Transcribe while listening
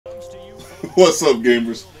What's up,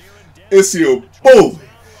 gamers? It's your boy,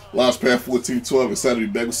 Launchpad 1412. Excited to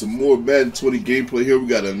be back with some more Madden 20 gameplay here. We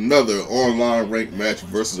got another online ranked match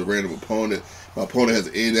versus a random opponent. My opponent has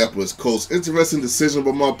the Indianapolis Colts. Interesting decision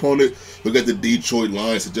by my opponent. We got the Detroit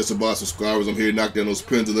Lions. So just about subscribers. I'm here to knock down those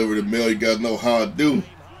pins, deliver the mail. You guys know how I do.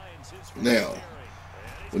 Now,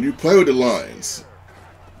 when you play with the Lions,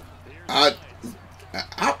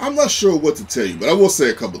 I'm not sure what to tell you, but I will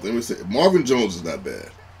say a couple things. Let me say, Marvin Jones is not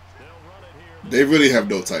bad. They really have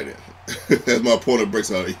no tight end. As my opponent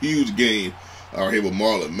breaks out a huge game out here with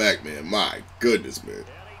Marlon Mack, man. My goodness, man.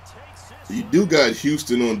 You do got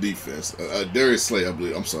Houston on defense. Darius Slay, I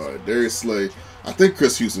believe. I'm sorry, Darius Slay. I think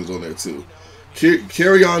Chris Houston's on there too.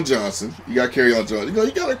 Kerryon Johnson. You got Kerryon Johnson. You know,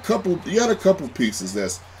 you got a couple pieces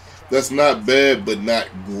that's not bad, but not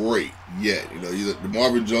great yet. You know, the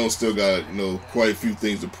Marvin Jones still got, you know, quite a few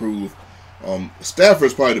things to prove.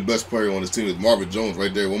 Stafford's probably the best player on this team. Is Marvin Jones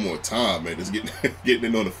right there one more time, man. Just getting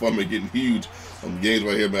in on the fun, man, getting huge games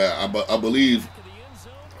right here, man. I believe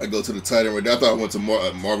I go to the tight end right there. I thought I went to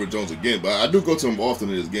Marvin Jones again, but I do go to him often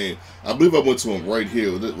in this game. I believe I went to him right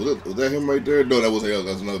here. Was that him right there? No, that was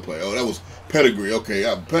another player. Oh, that was Pedigree. Okay,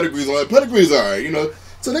 Pedigree's all right. Pedigree's all right, you know.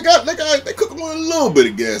 So they cook him on a little bit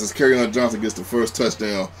of gas as Kerryon Johnson gets the first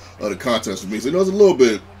touchdown of the contest for me. So you know, there's a little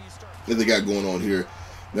bit that they got going on here.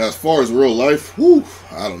 Now, as far as real life, whew,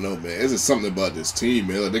 I don't know, man. Is it something about this team,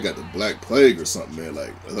 man? Like they got the Black Plague or something, man.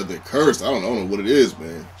 Like they're cursed. I don't know what it is,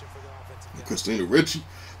 man. Christina Ricci.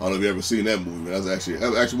 I don't know if you ever seen that movie, man. That actually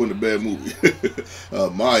wasn't a bad movie.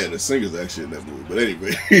 Maya, the singer's actually in that movie. But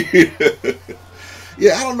anyway,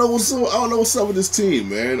 yeah, I don't know what's up with this team,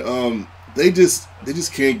 man. They just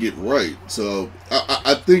can't get right. So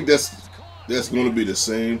I think that's going to be the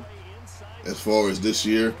same as far as this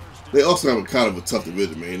year. They also have a kind of a tough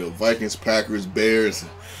division, man. You know, Vikings, Packers, Bears.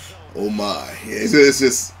 Oh my, it's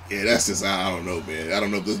just that's just I don't know, man. I don't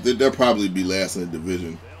know. They'll probably be last in the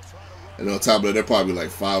division, and on top of that, they're probably like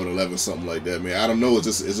 5-11, something like that, man. I don't know.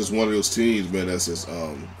 It's just one of those teams, man. That's just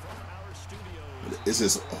it's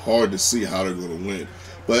just hard to see how they're going to win.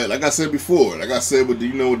 But like I said before, with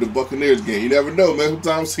the Buccaneers game, you never know, man.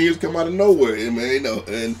 Sometimes teams come out of nowhere, man. You know,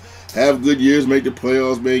 and have good years, make the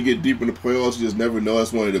playoffs, man. Get deep in the playoffs. You just never know.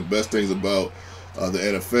 That's one of the best things about the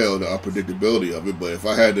NFL, the unpredictability of it. But if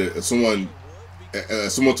I had to, if someone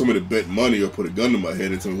told me to bet money or put a gun to my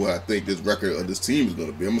head and tell me what I think this record of this team is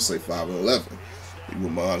going to be, I'm gonna say 5-11.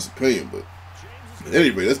 Even my honest opinion. But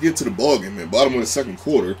anyway, let's get to the ball game, man. Bottom of the second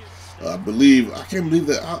quarter. I can't believe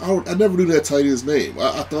that I never knew that tight end's name.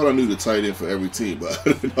 I thought I knew the tight end for every team, but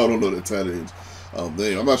I don't know the tight end's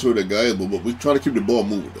name. I'm not sure who that guy is, but we try to keep the ball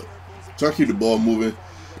moving though. Try to keep the ball moving.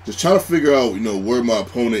 Just trying to figure out, you know, where my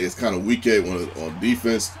opponent is kind of weak at on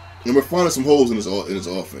defense. And we're finding some holes in his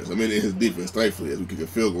offense. I mean, in his defense, thankfully, as we kick a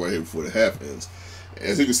field goal right here before the half ends.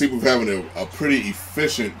 As you can see, we're having a pretty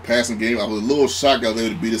efficient passing game. I was a little shocked I was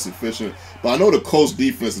able to be this efficient. But I know the Colts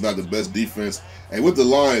defense is not the best defense. And with the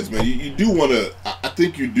Lions, man, you do want to, I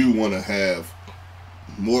think you do want to have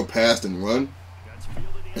more pass than run.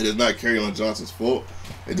 And it's not Kerryon Johnson's fault.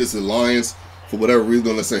 It's just the Lions, for whatever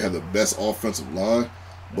reason, let's say, have the best offensive line.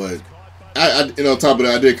 But and on top of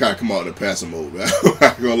that, I did kind of come out in the passing mode, man. I'm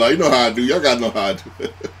not gonna lie, you know how I do. Y'all gotta know how I do.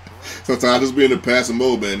 Sometimes I just be in the passing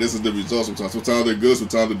mode, man. This is the result. Sometimes they're good,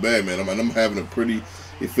 sometimes they're bad, man. I'm having a pretty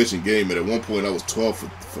efficient game. And at one point, I was 12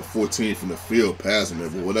 for 14 from the field passing, man.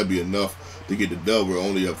 But would that be enough to get the dub? We're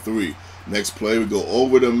only up 3. Next play, we go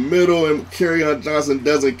over the middle, and Kerryon Johnson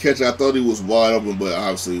doesn't catch it. I thought he was wide open, but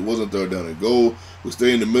obviously it wasn't third down and goal. We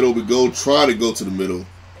stay in the middle. We try to go to the middle.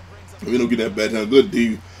 We don't get that bad down. Good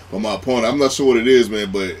D by my opponent. I'm not sure what it is,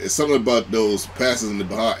 man, but it's something about those passes in the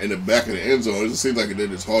back of the end zone. It just seems like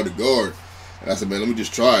it's hard to guard. And I said, man, let me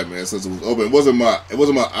just try it, man, since it was open. It wasn't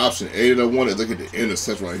my option A that I wanted. Look at the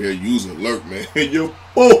interception right here. Use alert, man. Yo,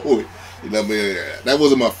 boy. You know, man, that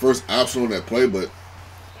wasn't my first option on that play, but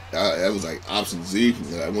that was like option Z.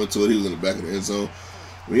 I went to it. He was in the back of the end zone.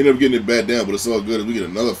 We ended up getting it back down, but it's all good. We get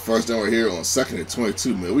another first down right here on 2nd and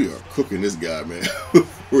 22, man. We are cooking this guy, man. For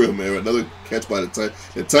real, man. Another catch by the tight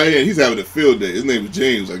end. He's having a field day. His name is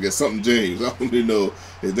James. I guess something James. I don't even know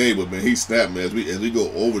his name, but man, he snapped, man. As we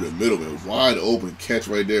go over the middle, man. Wide open catch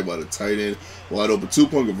right there by the tight end. Wide open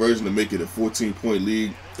 2-point conversion to make it a 14-point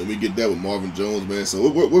lead. And we get that with Marvin Jones, man. So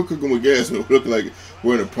we're cooking with gas, man. We're looking like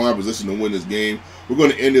we're in a prime position to win this game. We're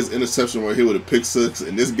going to end this interception right here with a pick 6.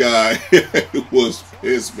 And this guy was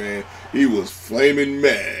pissed, man. He was flaming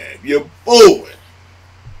mad. Your boy.